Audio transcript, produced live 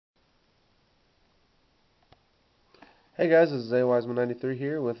Hey guys, this is awiseman93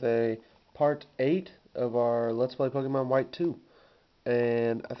 here with a part 8 of our Let's Play Pokemon White 2.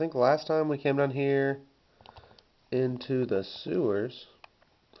 And I think last time we came down here into the sewers,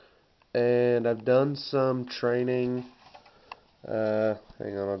 and I've done some training. Hang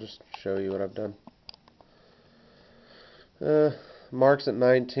on, I'll just show you what I've done. Mark's at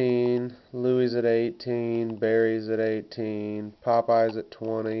 19, Louie's at 18, Barry's at 18, Popeye's at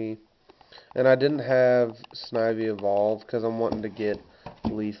 20. And I didn't have Snivy evolve because I'm wanting to get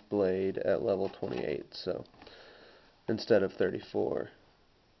Leaf Blade at level 28, so instead of 34.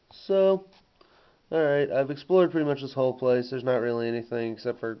 So, alright, I've explored pretty much this whole place. There's not really anything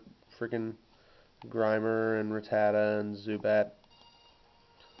except for freaking Grimer and Rattata and Zubat.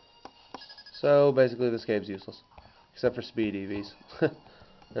 So, basically this cave's useless. Except for speed EVs.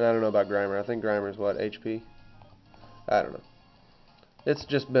 And I don't know about Grimer. I think Grimer's what, HP? I don't know. It's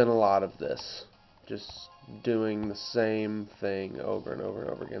just been a lot of this. Just doing the same thing over and over and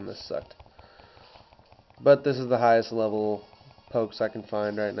over again. This sucked. But this is the highest level pokes I can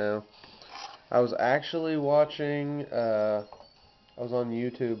find right now. I was actually watching, I was on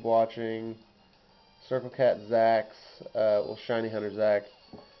YouTube watching Circle Cat Zach's, Shiny Hunter Zach,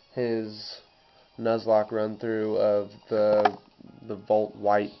 his Nuzlocke run through of the Volt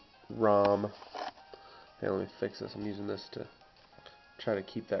White ROM. Okay, let me fix this. I'm using this to try to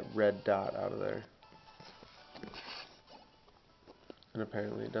keep that red dot out of there. And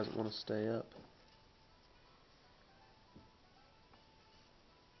apparently it doesn't want to stay up.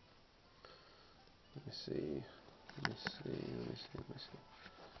 Let me see.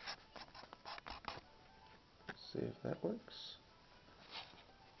 See if that works.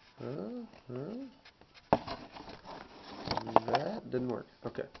 That didn't work.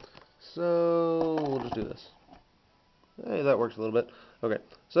 Okay. So we'll just do this. Hey, that works a little bit. Okay.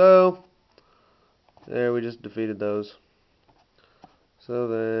 So there, we just defeated those. So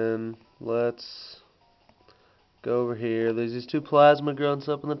then let's go over here. There's these two plasma grunts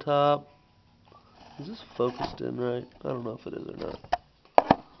up on the top. Is this focused in right? I don't know if it is or not.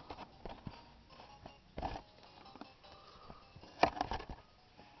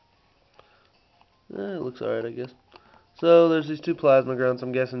 It looks alright, I guess. So there's these two plasma grunts.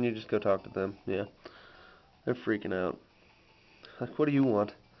 I'm guessing you just go talk to them. Yeah. They're freaking out. Like, what do you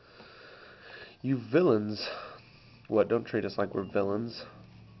want? You villains. What, don't treat us like we're villains.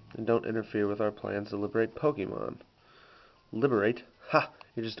 And don't interfere with our plans to liberate Pokemon. Liberate? Ha!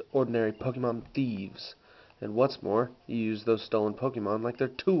 You're just ordinary Pokemon thieves. And what's more, you use those stolen Pokemon like they're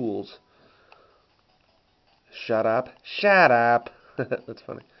tools. Shut up. Shut up! That's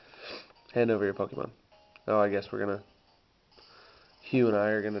funny. Hand over your Pokemon. Oh, I guess we're gonna... Hugh and I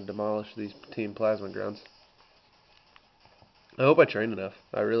are gonna demolish these Team Plasma grunts. I hope I trained enough.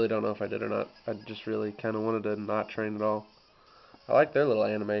 I really don't know if I did or not. I just really kind of wanted to not train at all. I like their little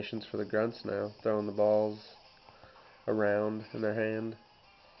animations for the grunts now. Throwing the balls around in their hand.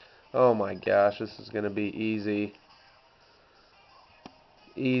 Oh my gosh, this is going to be easy.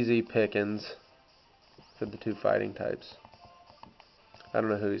 Easy pickings for the two fighting types. I don't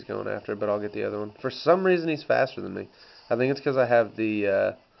know who he's going after, but I'll get the other one. For some reason, he's faster than me. I think it's because I have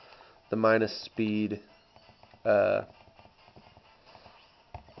the minus speed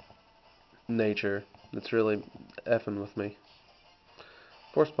nature that's really effing with me.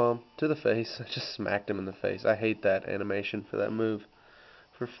 Force Palm to the face. I just smacked him in the face. I hate that animation for that move.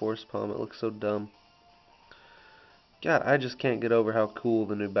 For Force Palm, it looks so dumb. God, I just can't get over how cool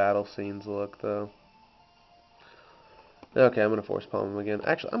the new battle scenes look, though. Okay, I'm gonna Force Palm him again.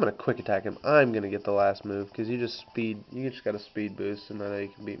 Actually, I'm gonna Quick Attack him. I'm gonna get the last move because you just got a speed boost, and I know you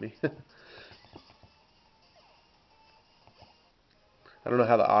can beat me. I don't know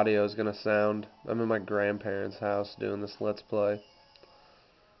how the audio is gonna sound. I'm in my grandparents' house doing this Let's Play,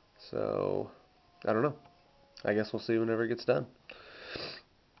 so I don't know. I guess we'll see whenever it gets done.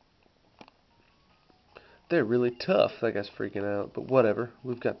 They're really tough. That guy's freaking out, but whatever.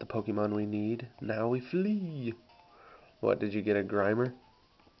 We've got the Pokemon we need. Now we flee. What, did you get a Grimer?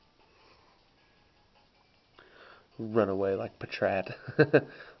 Run away like Patrat.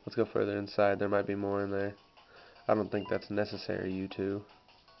 Let's go further inside. There might be more in there. I don't think that's necessary, you two.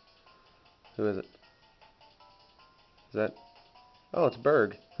 Who is it? Is that... Oh, it's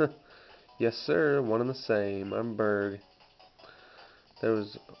Burgh. Yes, sir. One and the same. I'm Burgh. There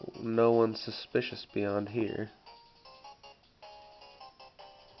was no one suspicious beyond here.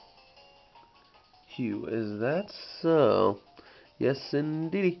 Hugh, is that so? Yes,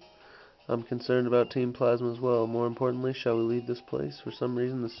 indeedy. I'm concerned about Team Plasma as well. More importantly, shall we leave this place? For some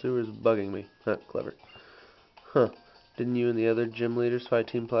reason, the sewer is bugging me. Huh, clever. Huh. Didn't you and the other gym leaders fight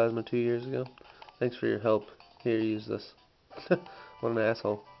Team Plasma 2 years ago? Thanks for your help. Here, use this. What an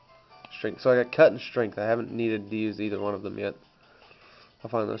asshole. Strength. So I got cut and strength. I haven't needed to use either one of them yet. I'll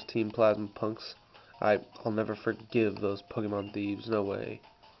find those Team Plasma punks. I'll never forgive those Pokemon thieves. No way.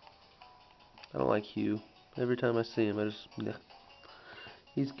 I don't like Hugh. Every time I see him, I just... Nah.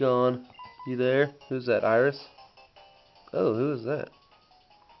 He's gone. You there? Who's that? Iris? Oh, who is that?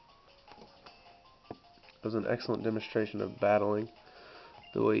 It was an excellent demonstration of battling.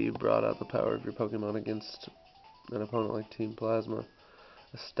 The way you brought out the power of your Pokemon against an opponent like Team Plasma.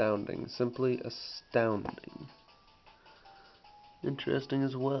 Astounding. Simply astounding. Interesting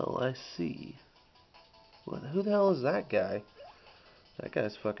as well, I see. Who the hell is that guy? That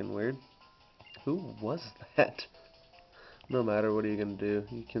guy's fucking weird. Who was that? No matter, what are you gonna do?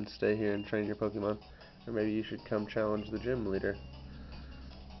 You can stay here and train your Pokemon. Or maybe you should come challenge the gym leader.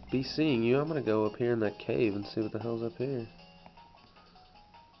 Be seeing you. I'm gonna go up here in that cave and see what the hell's up here.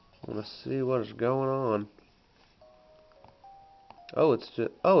 I wanna see what is going on. Oh, it's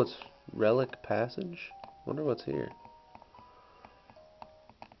just... Oh, it's Relic Passage? Wonder what's here.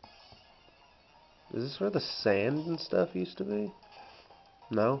 Is this where the sand and stuff used to be?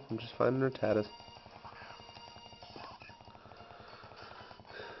 No, I'm just finding Rattatas.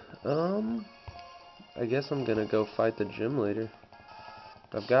 I guess I'm gonna go fight the gym leader.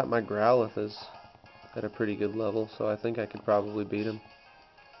 I've got my Growlithe at a pretty good level, so I think I could probably beat him.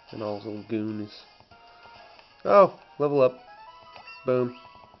 And all his little goons. Oh, level up. Boom.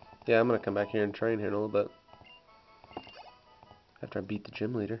 Yeah, I'm gonna come back here and train here in a little bit. After I beat the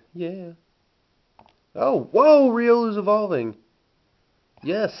gym leader. Yeah. Oh, whoa, Riolu's evolving.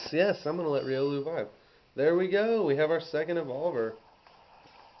 Yes, I'm gonna let Riolu evolve. There we go, we have our second evolver.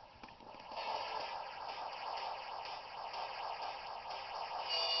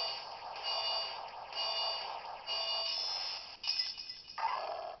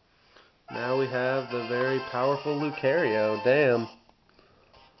 Now we have the very powerful Lucario. Damn.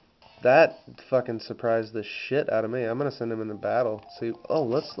 That fucking surprised the shit out of me. I'm gonna send him into battle. See, oh,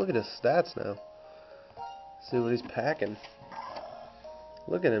 let's look at his stats now. See what he's packing.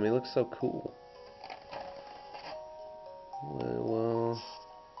 Look at him, he looks so cool. Well,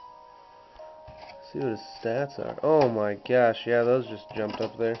 see what his stats are. Oh my gosh, yeah, those just jumped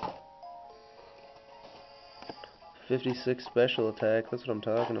up there. 56 special attack, that's what I'm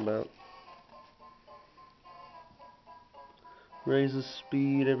talking about. Raises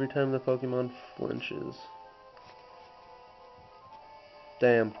speed every time the Pokemon flinches.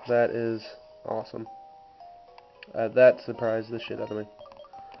 Damn, that is awesome. That surprised the shit out of me.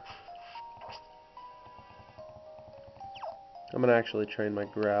 I'm gonna actually train my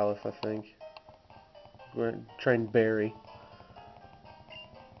Growlithe, I think. Train Barry.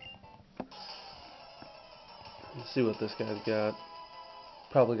 Let's see what this guy's got.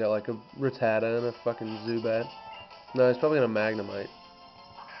 Probably got like a Rattata and a fucking Zubat. No, he's probably got a Magnemite.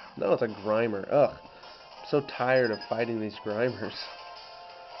 No, it's a Grimer. Ugh. I'm so tired of fighting these Grimers.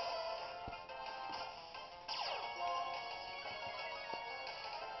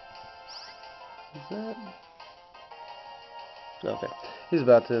 Is that... Okay. He's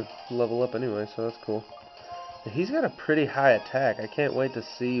about to level up anyway, so that's cool. He's got a pretty high attack. I can't wait to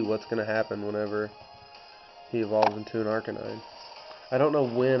see what's going to happen whenever he evolves into an Arcanine. I don't know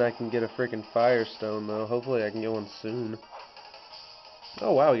when I can get a freaking Firestone, though. Hopefully I can get one soon.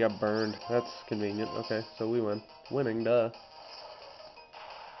 Oh, wow, he got burned. That's convenient. Okay, so we win. Winning, duh.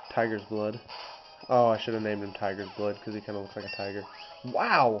 Tiger's Blood. Oh, I should have named him Tiger's Blood, because he kind of looks like a tiger.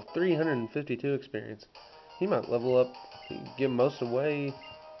 Wow! 352 experience. He might level up, get most of the way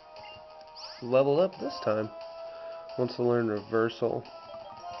leveled up this time. Wants to learn Reversal.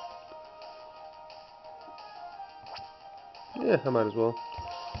 Yeah, I might as well.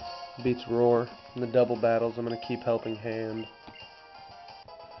 Beats Roar. In the double battles, I'm going to keep helping Hand.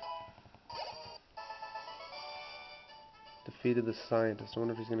 Defeated the Scientist. I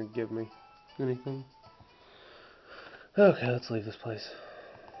wonder if he's going to give me anything. Okay, let's leave this place.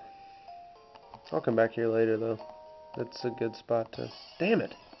 I'll come back here later, though. That's a good spot to... Damn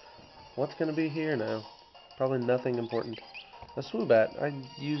it! What's going to be here now? Probably nothing important. A Swoobat. I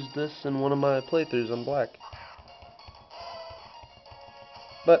used this in one of my playthroughs on Black.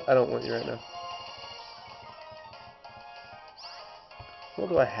 But I don't want you right now. Well,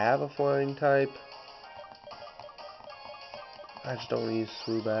 do I have a flying type? I just don't want to use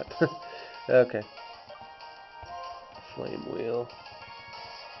Swoobat. Okay. Flame Wheel.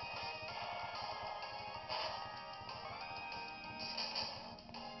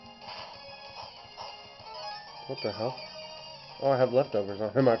 What the hell? Oh, I have leftovers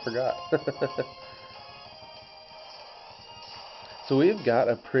on him, I forgot. So we've got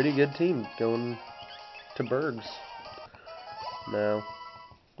a pretty good team going to to Burgh's now.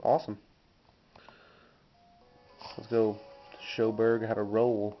 Awesome. Let's go show Burgh how to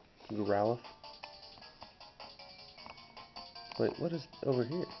roll, Growlithe. Wait, what is over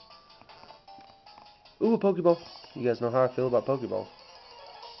here? Ooh, a Pokeball. You guys know how I feel about Pokeballs.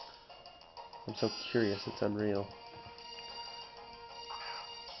 I'm so curious, it's unreal.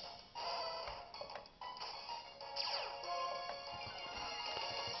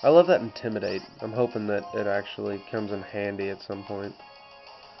 I love that Intimidate. I'm hoping that it actually comes in handy at some point.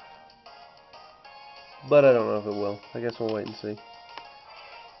 But I don't know if it will. I guess we'll wait and see.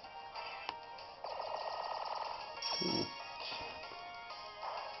 Ooh.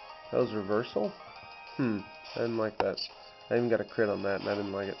 That was reversal? I didn't like that. I even got a crit on that and I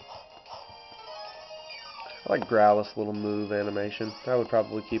didn't like it. I like Growlithe's little move animation. I would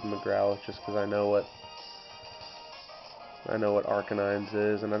probably keep him a Growlithe just because I know what Arcanine's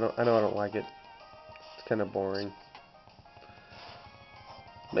is, and I know I don't like it. It's kind of boring.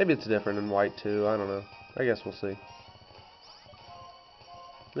 Maybe it's different in white too. I don't know. I guess we'll see.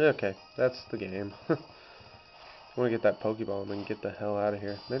 Okay, that's the game. I want to get that Pokeball and then get the hell out of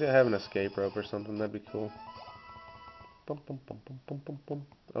here. Maybe I have an escape rope or something. That'd be cool. Bum, bum, bum, bum, bum, bum, bum.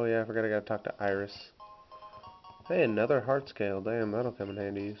 Oh yeah, I forgot I gotta talk to Iris. Hey, another heart scale. Damn, that'll come in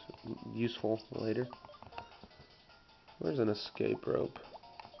handy. Useful later. Where's an escape rope?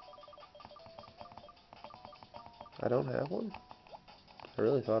 I don't have one? I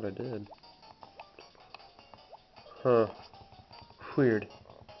really thought I did. Huh. Weird.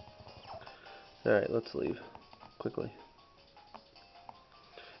 Alright, let's leave. Quickly.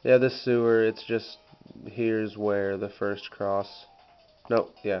 Yeah, this sewer, it's just... Here's where the first cross...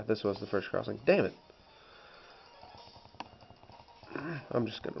 Nope, yeah, this was the first crossing. Damn it! I'm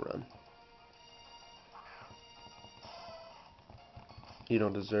just gonna run. You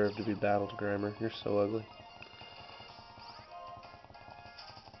don't deserve to be battled, Grimer. You're so ugly.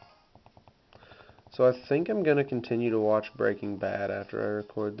 So I think I'm gonna continue to watch Breaking Bad after I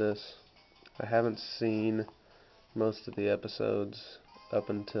record this. I haven't seen most of the episodes up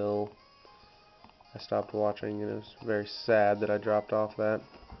until I stopped watching, and it was very sad that I dropped off that.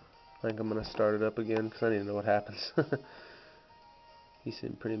 I think I'm gonna start it up again because I need to know what happens. You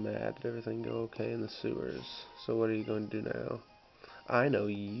seem pretty mad. Did everything go okay in the sewers? So what are you going to do now? I know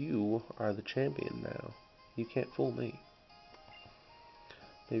you are the champion now. You can't fool me.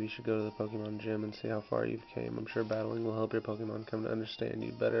 Maybe you should go to the Pokemon gym and see how far you've came. I'm sure battling will help your Pokemon come to understand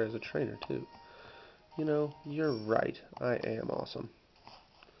you better as a trainer, too. You know, you're right. I am awesome.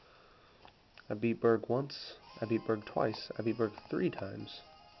 I beat Burgh once. I beat Burgh twice. I beat Burgh 3 times.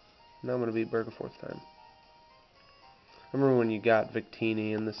 Now I'm going to beat Burgh a 4th time. Remember when you got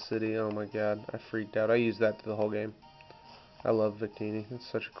Victini in this city? Oh my god, I freaked out. I used that through the whole game. I love Victini.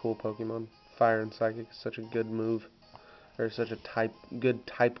 It's such a cool Pokemon. Fire and Psychic is such a good move. Or such a good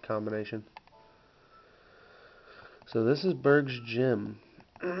type combination. So this is Burgh's gym.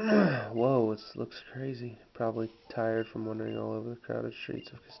 Whoa, it looks crazy. Probably tired from wandering all over the crowded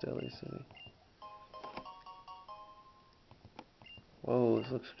streets of Castelia City. Whoa,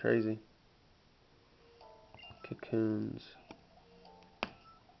 this looks crazy. Cocoons.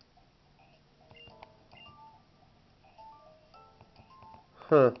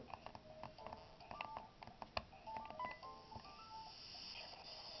 Huh.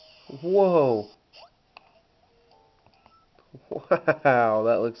 Whoa. Wow,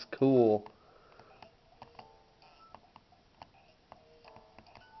 that looks cool.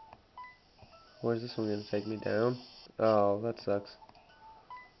 Where's this one going to take me down? Oh, that sucks.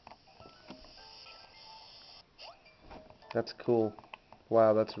 That's cool.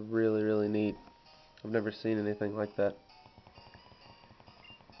 Wow, that's really, really neat. I've never seen anything like that.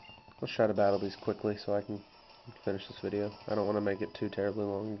 Let's try to battle these quickly so I can finish this video. I don't want to make it too terribly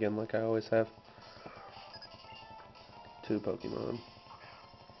long again like I always have. 2 Pokemon.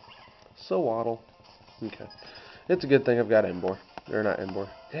 So Waddle. Okay. It's a good thing I've got Emboar. Or not Emboar.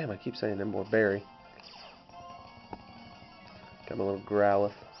 Damn, I keep saying Emboar. Berry. Got my little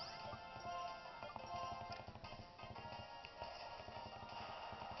Growlithe.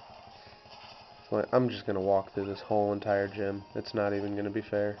 So I'm just going to walk through this whole entire gym. It's not even going to be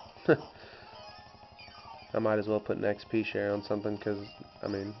fair. I might as well put an XP share on something because, I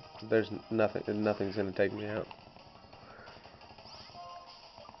mean, nothing's going to take me out.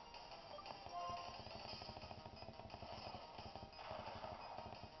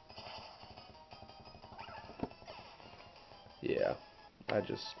 Yeah, I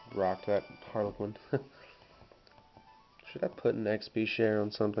just rocked that Harlequin. Should I put an XP share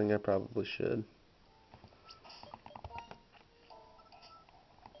on something? I probably should.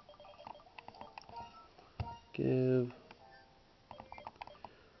 I'll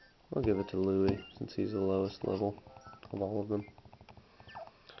give it to Louis, since he's the lowest level of all of them.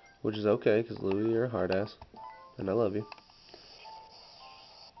 Which is okay, because Louis, you're a hard ass. And I love you.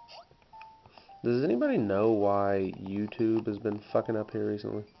 Does anybody know why YouTube has been fucking up here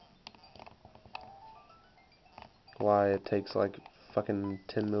recently? Why it takes like fucking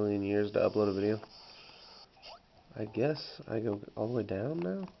 10 million years to upload a video? I guess I go all the way down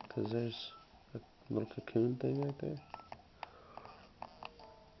now, because there's a little cocoon thing right there.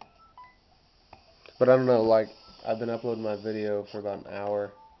 But I don't know, like, I've been uploading my video for about an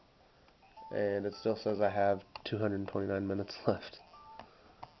hour, and it still says I have 229 minutes left.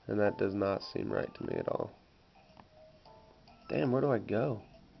 And that does not seem right to me at all. Damn, where do I go?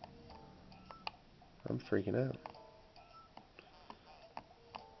 I'm freaking out.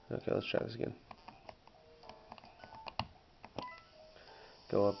 Okay, let's try this again.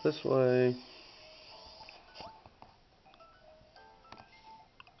 Go up this way.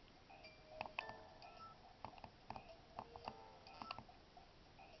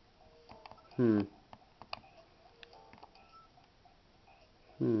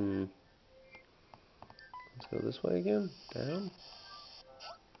 Let's go this way again. Down.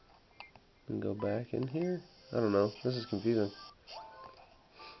 And go back in here. I don't know. This is confusing.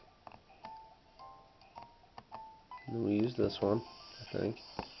 And then we use this one, I think.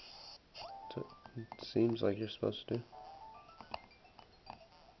 So it seems like you're supposed to do.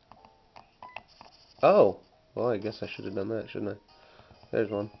 Oh! Well, I guess I should have done that, shouldn't I? There's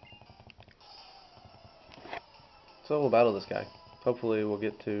one. So we'll battle this guy. Hopefully we'll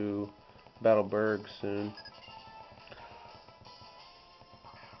get to battle Burgh soon.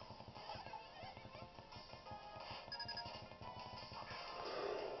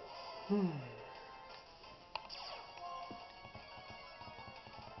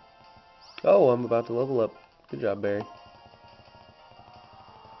 Oh, I'm about to level up. Good job, Barry.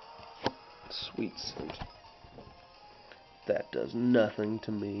 Sweet scent. That does nothing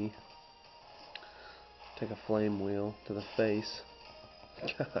to me. Take a flame wheel to the face.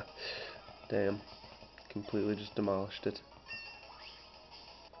 Damn. Completely just demolished it.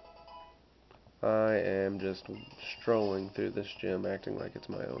 I am just strolling through this gym acting like it's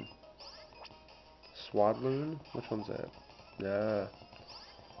my own. Swadloon? Which one's that? Ah.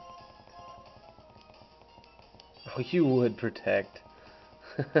 Oh, you would protect.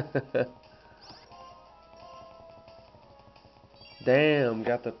 Damn,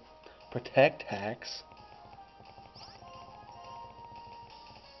 got the protect hacks.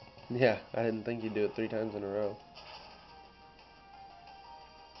 Yeah, I didn't think you'd do it 3 times in a row.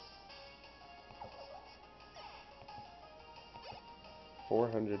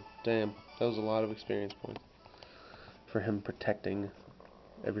 $400. Damn, that was a lot of experience points for him protecting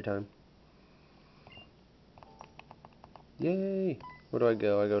every time. Yay! Where do I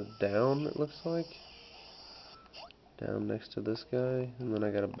go? I go down, it looks like. Down next to this guy, and then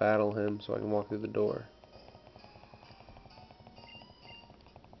I gotta battle him so I can walk through the door.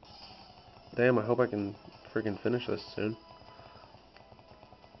 Damn, I hope I can freaking finish this soon.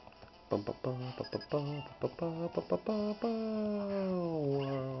 I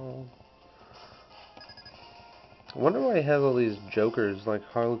wonder why he has all these jokers, like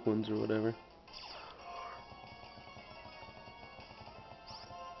Harlequins or whatever.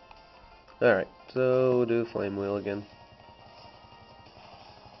 Alright, so we'll do Flame Wheel again.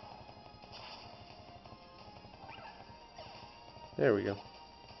 There we go.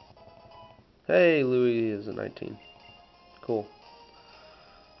 Hey, Louis is a 19. Cool.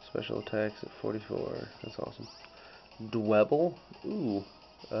 Special attacks at 44. That's awesome. Dwebble? Ooh.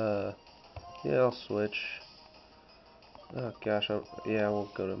 Yeah, I'll switch. Oh gosh, yeah,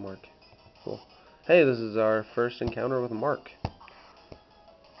 we'll go to Mark. Cool. Hey, this is our first encounter with Mark.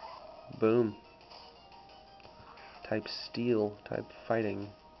 Boom. Type steel, type fighting,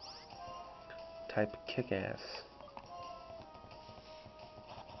 type kick-ass.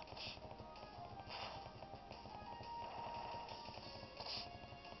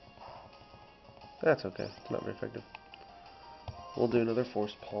 That's okay, it's not very effective. We'll do another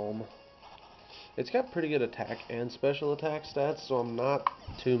Force Palm. It's got pretty good attack and special attack stats, so I'm not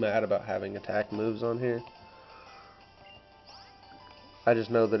too mad about having attack moves on here. I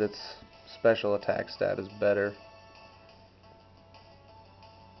just know that its special attack stat is better.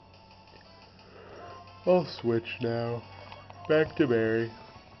 I'll switch now. Back to Barry.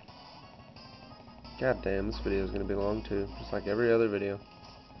 God damn, this video is going to be long too, just like every other video.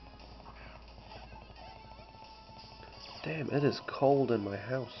 Damn, it is cold in my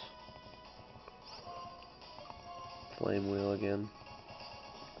house. Flame Wheel again.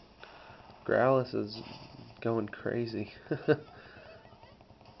 Growlithe is going crazy.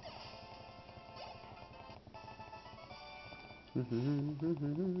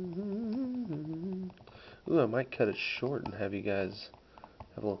 Ooh, I might cut it short and have you guys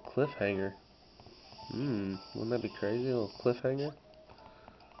have a little cliffhanger. Wouldn't that be crazy? A little cliffhanger.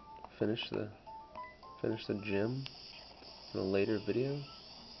 Finish the gym in a later video.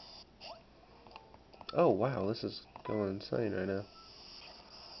 Oh wow, this is going insane right now.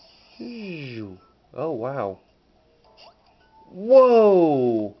 Oh wow.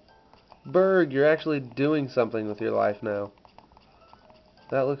 Whoa! Burgh, you're actually doing something with your life now.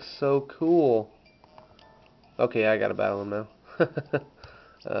 That looks so cool. Okay, I gotta battle him now.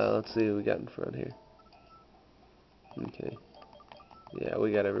 Let's see who we got in front here. Okay. Yeah,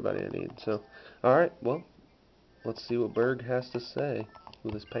 we got everybody I need. So, alright, well, let's see what Burgh has to say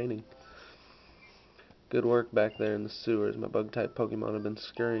with his painting. Good work back there in the sewers. My bug-type Pokemon have been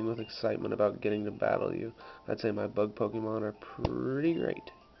scurrying with excitement about getting to battle you. I'd say my bug Pokemon are pretty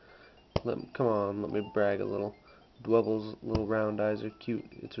great. Come on, let me brag a little. Dwebble's little round eyes are cute.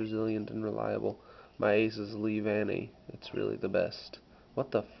 It's resilient and reliable. My ace is Leavanny. It's really the best.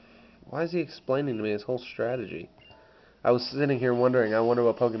 What the f... Why is he explaining to me his whole strategy? I was sitting here wondering, I wonder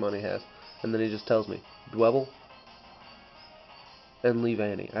what Pokemon he has. And then he just tells me, Dwebble and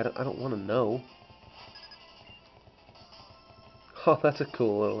Leavanny. I don't want to know. Oh, that's a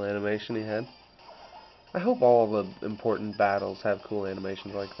cool little animation he had. I hope all the important battles have cool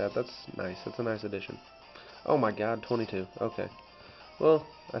animations like that. That's nice. That's a nice addition. Oh my god, 22. Okay. Well,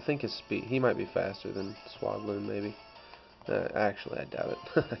 I think his speed... He might be faster than Swadloon, maybe. Actually, I doubt it.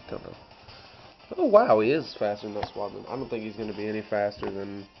 I don't know. Oh, wow, he is faster than Swadloon. I don't think he's going to be any faster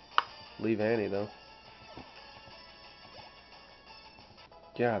than Leavanny, though.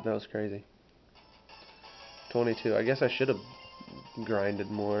 God, that was crazy. 22. I guess I should have grinded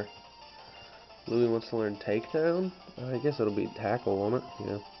more. Louis wants to learn Takedown? I guess it'll be Tackle, won't it?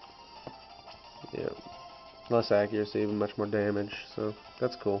 Yeah. Yeah. Less accuracy, but much more damage, so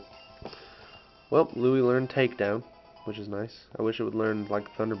that's cool. Well, Louis learned Takedown, which is nice. I wish it would learn, like,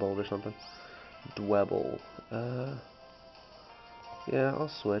 Thunderbolt or something. Dwebble. Yeah,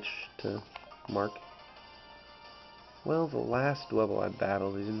 I'll switch to Mark. Well, the last Dwebble I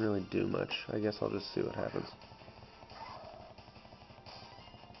battled, he didn't really do much. I guess I'll just see what happens.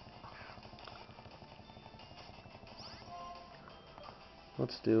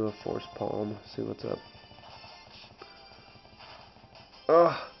 Let's do a Force Palm, see what's up.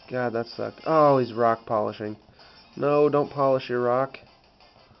 Oh, God, that sucked. Oh, he's rock polishing. No, don't polish your rock.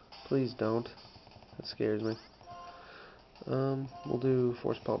 Please don't. That scares me. We'll do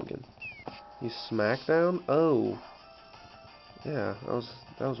Force Palm again. You Smackdown? Oh. Yeah,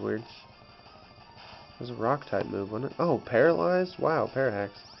 that was weird. That was a rock type move, wasn't it? Oh, paralyzed? Wow,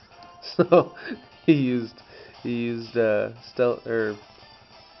 Parahacks. So he used stealth or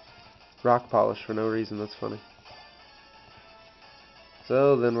rock polish for no reason. That's funny.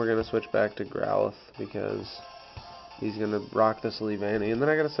 So then we're gonna switch back to Growlithe because he's gonna rock this Leavanny, and then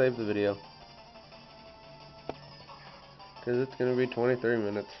I gotta save the video because it's gonna be 23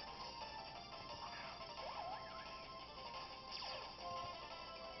 minutes.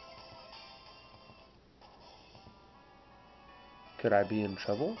 Could I be in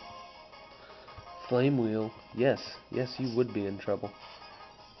trouble? Flame Wheel. Yes. Yes, you would be in trouble.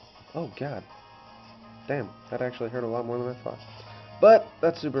 Oh, God. Damn, that actually hurt a lot more than I thought. But,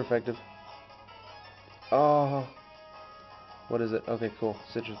 that's super effective. Oh. What is it? Okay, cool.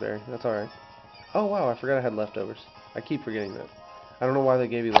 Citrus Berry. That's alright. Oh, wow, I forgot I had leftovers. I keep forgetting that. I don't know why they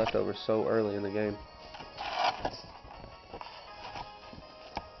gave you leftovers so early in the game.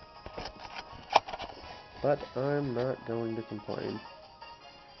 But I'm not going to complain.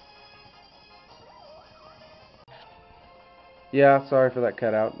 Yeah, sorry for that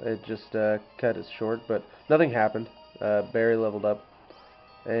cutout. It just cut it short, but nothing happened. Barry leveled up.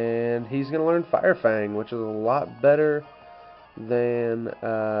 And he's going to learn Fire Fang, which is a lot better than...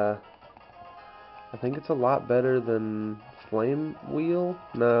 I think it's a lot better than Flame Wheel?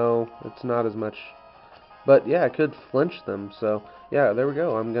 No, it's not as much. But yeah, I could flinch them, so yeah, there we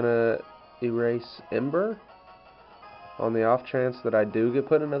go. I'm going to erase Ember. On the off chance that I do get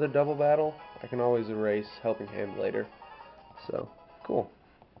put in another double battle, I can always erase Helping Hand later. So, cool.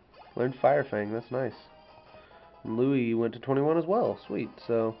 Learned Fire Fang, that's nice. And Louis went to 21 as well, sweet,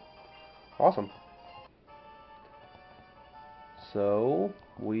 so, awesome. So,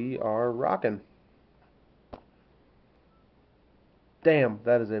 we are rocking. Damn,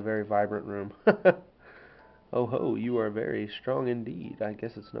 that is a very vibrant room. Oh ho, you are very strong indeed. I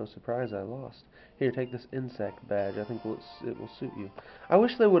guess it's no surprise I lost. Here, take this insect badge. I think it will suit you. I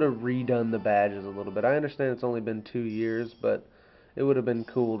wish they would have redone the badges a little bit. I understand it's only been 2 years, but it would have been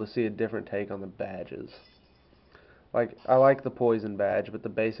cool to see a different take on the badges. Like, I like the poison badge, but the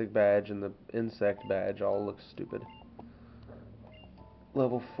basic badge and the insect badge all look stupid.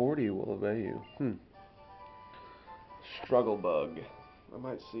 Level 40 will obey you. Struggle bug. I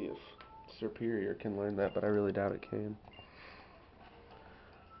might see if Superior can learn that, but I really doubt it can.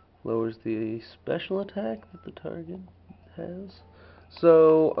 Lowers the special attack that the target has.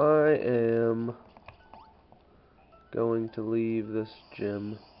 So I am going to leave this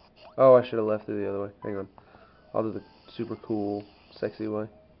gym. Oh, I should have left it the other way. Hang on. I'll do the super cool, sexy way.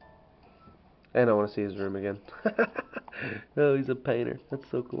 And I want to see his room again. Oh, he's a painter. That's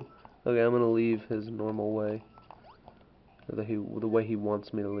so cool. Okay, I'm going to leave his normal way. Or the way he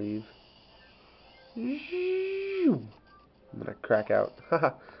wants me to leave. I'm going to crack out.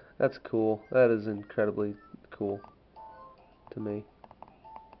 Haha, that's cool. That is incredibly cool to me.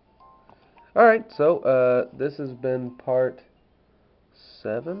 Alright, so this has been part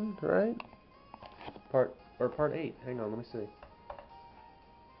 7, right? Part 8. Hang on, let me see.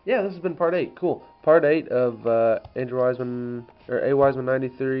 Yeah, this has been part 8. Cool. Part 8 of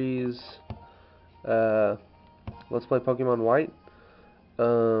awiseman93's Let's Play Pokemon White.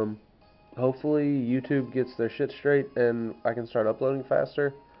 Hopefully YouTube gets their shit straight and I can start uploading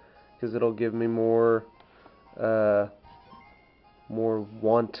faster, because it'll give me more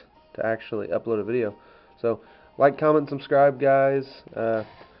want to actually upload a video. So, like, comment, subscribe, guys.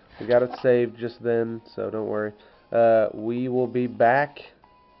 We got it saved just then, so don't worry. We will be back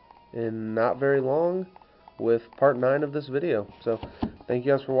in not very long with part 9 of this video. So, thank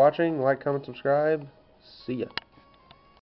you guys for watching. Like, comment, subscribe. See ya.